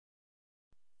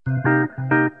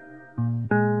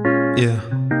Yeah.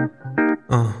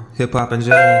 Hip hop and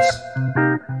jazz.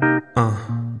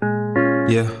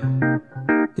 Yeah.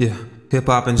 Yeah. Hip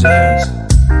hop and jazz.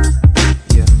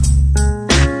 Yeah.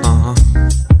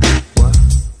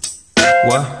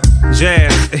 What?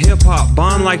 Jazz, hip hop,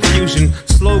 bond like fusion.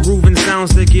 Slow grooving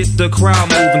sounds that get the crowd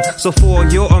moving. So for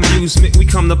your amusement, we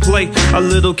come to play a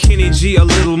little Kenny G, a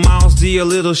little Miles D, a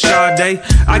little Sade.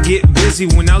 I get busy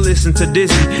when I listen to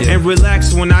Dizzy, and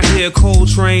relax when I hear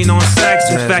Coltrane on sax.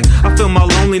 In fact, I feel my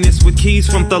loneliness with keys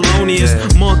from Thelonious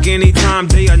Monk. Anytime,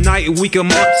 day or night, week or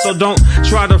month. So don't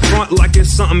try to front like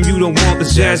it's something you don't want.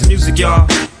 It's jazz music, y'all.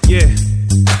 Yeah.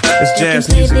 It's jazz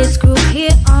music. I can play this groove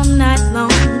here all night long,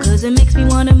 cause it makes me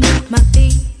wanna move my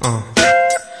feet.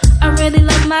 I really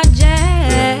love my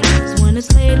jazz when it's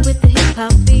played with the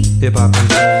hip-hop beat. Hip-hop and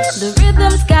jazz. The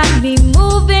rhythm's got me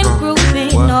moving,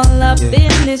 grooving all up in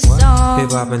this song.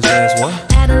 Hip-hop and jazz, what?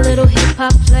 Add a little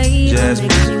hip-hop flavor, jazz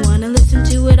makes me wanna listen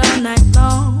to it all night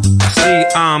long. See,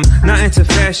 I'm not into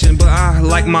fashion, but I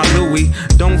like my Louis.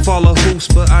 Don't follow hoops,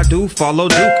 but I do follow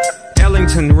Duke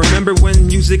Ellington. Remember when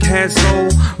music had soul?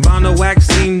 Vinyl wax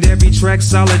seemed every track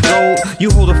solid gold. You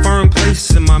hold a firm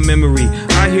place in my memory.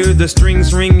 I hear the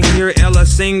strings ring, hear Ella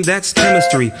sing, that's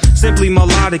chemistry. Simply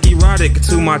melodic, erotic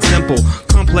to my temple.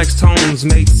 Complex tones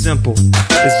made simple.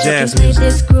 It's jazz music. I can play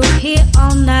this groove here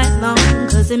all night long,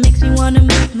 cause it makes me wanna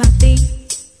move my feet.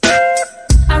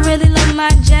 I really love my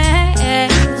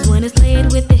jazz when it's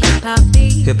played with the hip-hop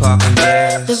beat. Hip-hop and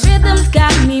jazz. The rhythm's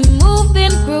got me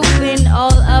moving, grooving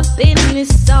all up in this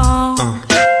song.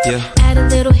 Add a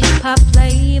little hip-hop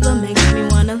flavor, makes me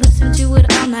wanna listen to it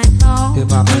all night long.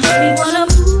 Hip-hop and makes jazz. me wanna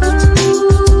move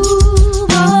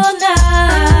all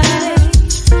night.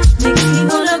 Makes me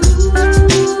wanna move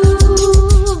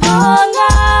all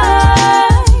night.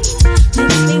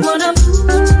 Makes me wanna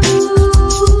move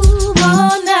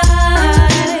all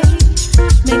night.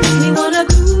 Makes me wanna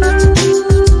groove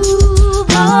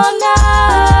all night.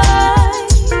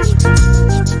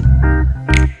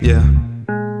 Yeah,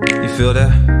 you feel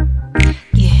that?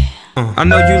 Yeah. I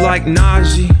know you like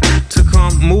Najee to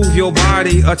come move your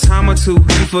body a time or two.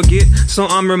 You forget, so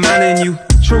I'm reminding you.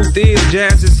 Truth is,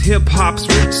 jazz is hip-hop's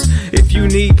roots. If you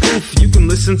need proof, you can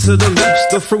listen to the loops.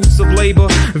 The fruits of labor,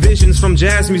 visions from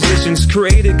jazz musicians,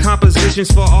 created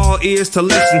compositions for all ears to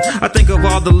listen. I think of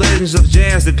all the legends of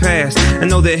jazz that passed, and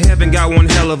know that heaven got one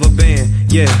hell of a band.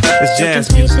 Yeah, it's jazz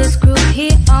I can music. play this groove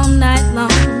here all night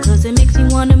long, cause it makes me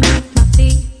wanna move my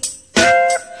feet.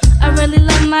 I really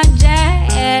love my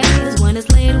jazz when it's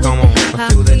laid with the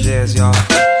hip-hop feel that beat. jazz, y'all.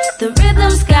 The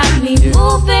rhythm's got me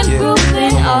moving,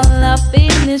 grooving all up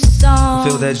in this song.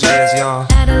 Feel that jazz, y'all.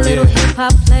 Add a little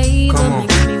hip-hop flavor,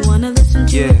 makes me wanna listen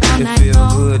to it all night feel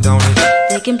long. good, don't it?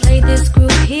 They can play this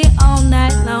groove here all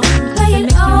night long, cause it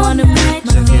makes me wanna move my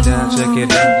feet. Check it out, check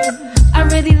it out. I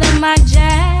really love my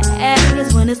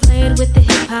jazz when it's played with the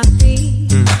hip-hop beat.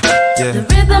 The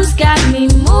rhythm's got me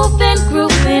moving,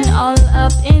 grooving all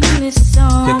up in this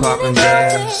song. Hip-hop and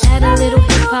jazz. Add a little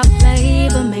hip-hop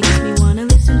flavor, makes me wanna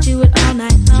listen to it all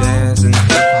night long. Jazz and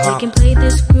hip-hop. They can play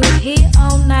this groove here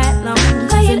all night long,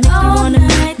 cause it makes me wanna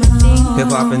move my feet.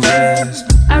 Hip-hop and jazz.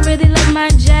 I really love my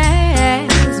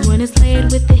jazz when it's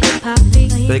played with the hip-hop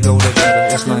beat. They go together,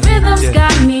 it's The like rhythm's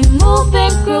got me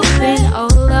moving, grooving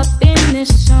all up in this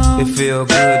song. it feel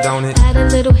good, don't it? Add a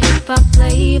little hip-hop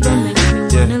flavor, makes me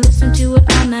wanna listen to it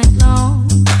all night long.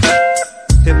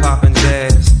 Hip-hop and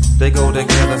jazz, they go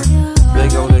together. They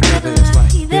go together, it's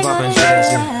like hip-hop and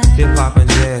jazz, yeah. Hip-hop and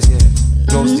jazz, yeah.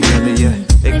 Goes together, yeah.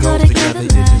 It goes together, it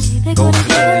just goes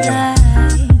together, yeah.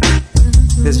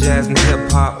 It's jazz and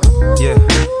hip-hop, yeah,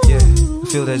 yeah.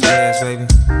 Feel that jazz, baby.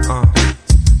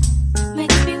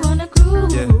 Makes me wanna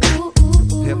groove. Yeah.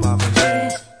 Hip-hop and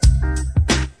jazz.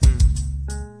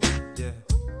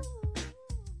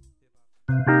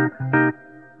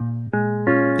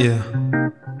 Yeah.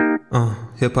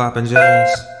 Hip-hop and jazz.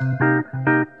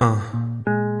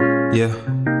 Yeah.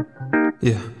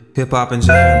 Yeah. Hip-hop and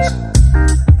jazz.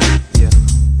 Yeah.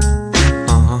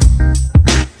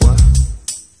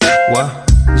 What?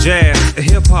 Jazz,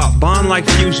 hip-hop, bond like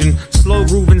fusion. Slow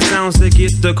grooving sounds that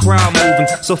get the crowd moving.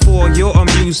 So for your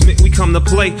amusement, we come to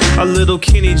play a little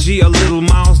Kenny G, a little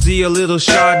Miles D, a little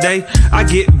Sade. I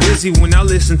get busy when I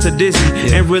listen to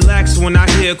Dizzy, and relax when I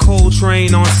hear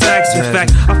Coltrane on sax. In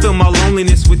fact, I feel my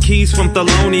loneliness with keys from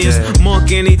Thelonious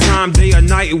Monk. Anytime, day or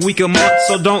night, week or month.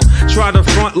 So don't try to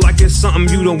front like it's something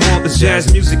you don't want. It's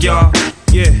jazz music, y'all.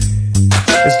 Yeah.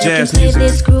 It's jazz music. I can play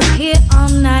this groove here all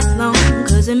night long,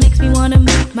 cause it makes me wanna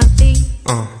move my feet.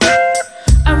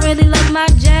 I really love my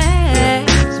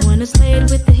jazz when it's played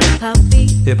with the hip-hop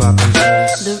beat. Hip-hop and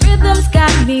jazz. The rhythm's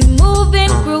got me moving,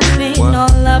 grooving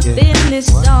up in this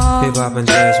song. Hip hop and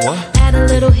jazz, what? Add a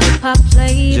little hip hop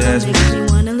flavor, jazz makes me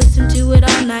wanna listen to it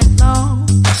all night long.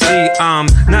 See, I'm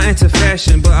not into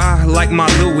fashion, but I like my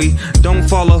Louis. Don't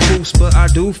follow hoops, but I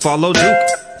do follow Duke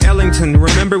Ellington.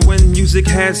 Remember when music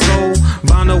had soul?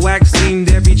 Vinyl wax seemed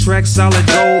every track solid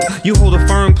gold. You hold a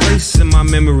firm place in my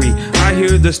memory. I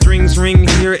hear the strings ring,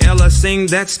 hear Ella sing,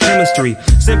 that's chemistry.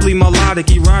 Simply melodic,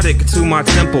 erotic to my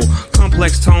temple.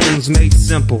 Complex tones made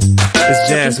simple. It's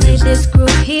jazz music. I can play music. this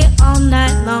groove here all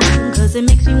night long, cause it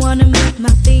makes me wanna move my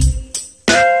feet.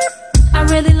 I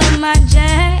really love my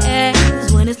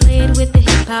jazz when it's laid with the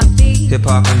hip hop beat. Hip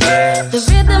hop and jazz. The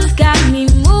rhythm's got me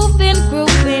moving,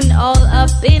 grooving all up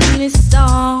in this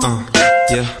song.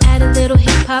 Yeah. Add a little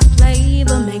hip hop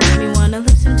flavor, makes me wanna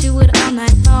listen to it all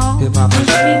night long. Hip hop and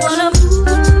jazz. Makes me wanna move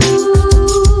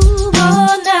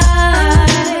all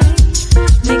night.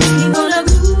 Makes me wanna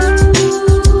move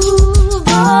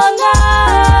all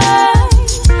night.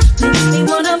 Makes me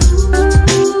wanna move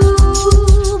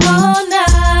all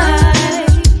night.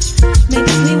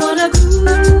 Makes me wanna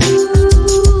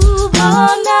groove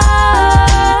all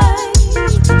night.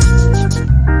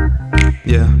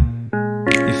 Yeah.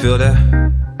 You feel that?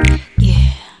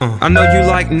 Yeah. I know you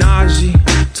like Najee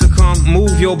to come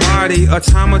move your body a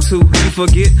time or two. You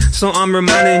forget, so I'm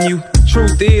reminding you.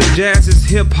 Truth is, jazz is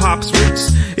hip-hop's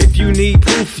roots. If you need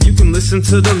proof, you can listen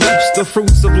to the loops. The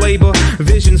fruits of labor,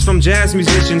 visions from jazz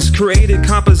musicians, created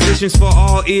compositions for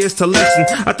all ears to listen.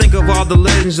 I think of all the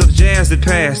legends of jazz that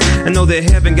passed, and know that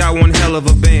heaven got one hell of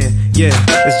a band. Yeah,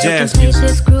 it's jazz music. I can play music.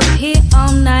 this groove here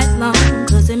all night long,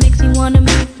 cause it makes me wanna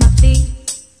move my feet.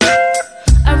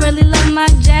 I really love my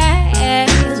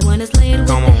jazz when it's laid with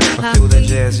the hip hop I feel that beat.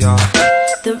 jazz, y'all.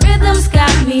 The rhythm's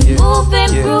got me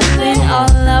moving, grooving all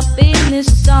up in this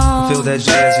song. Feel that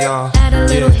jazz, y'all. Add a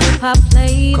little hip hop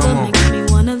flavor, makes me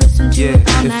wanna listen to it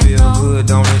all night feel long. Good,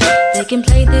 don't it? They can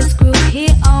play this groove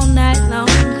here all night long,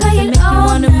 cause it makes me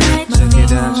wanna move my Check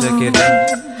it out, check it out.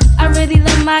 I really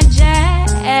love my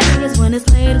jazz when it's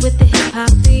laid with the hip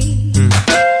hop beat.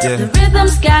 The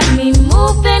rhythm's got me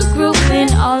moving,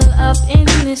 grooving all up in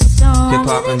this song. Hip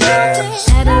hop and jazz.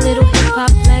 Add a little hip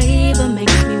hop flavor,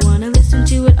 makes me wanna listen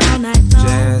to it all night long.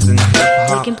 Jazz and hip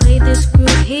hop. They can play this groove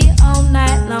here all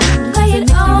night long, cause it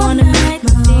makes me wanna move my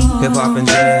feet. Hip hop and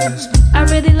jazz. I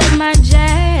really love my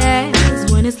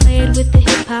jazz when it's laid with the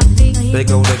hip hop beat. They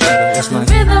go together, it's like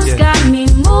the rhythm's got me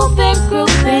moving,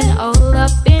 grooving all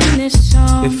up in this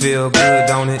song. It feel good,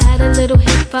 don't it? Add a little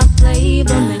hip hop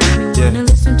flavor, makes me wanna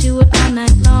listen to it all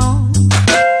night long.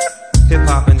 Hip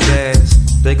hop and jazz,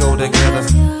 they go together.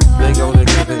 They go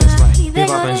together, it's like hip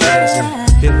hop and jazz, yeah.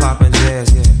 Hip hop and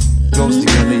jazz, yeah. Goes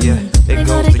together, yeah. It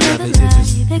goes together, it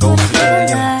just goes together,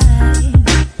 yeah.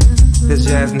 This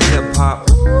jazz and hip hop,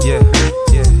 yeah,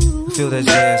 yeah. Feel that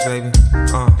jazz, baby.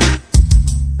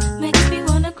 Makes me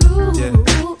wanna groove. Yeah.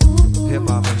 Hip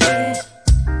hop and jazz.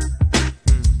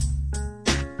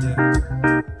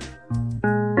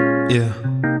 Yeah.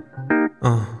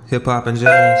 Hip hop and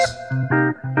jazz.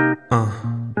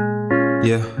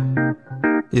 Yeah.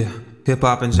 Yeah. Hip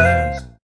hop and jazz.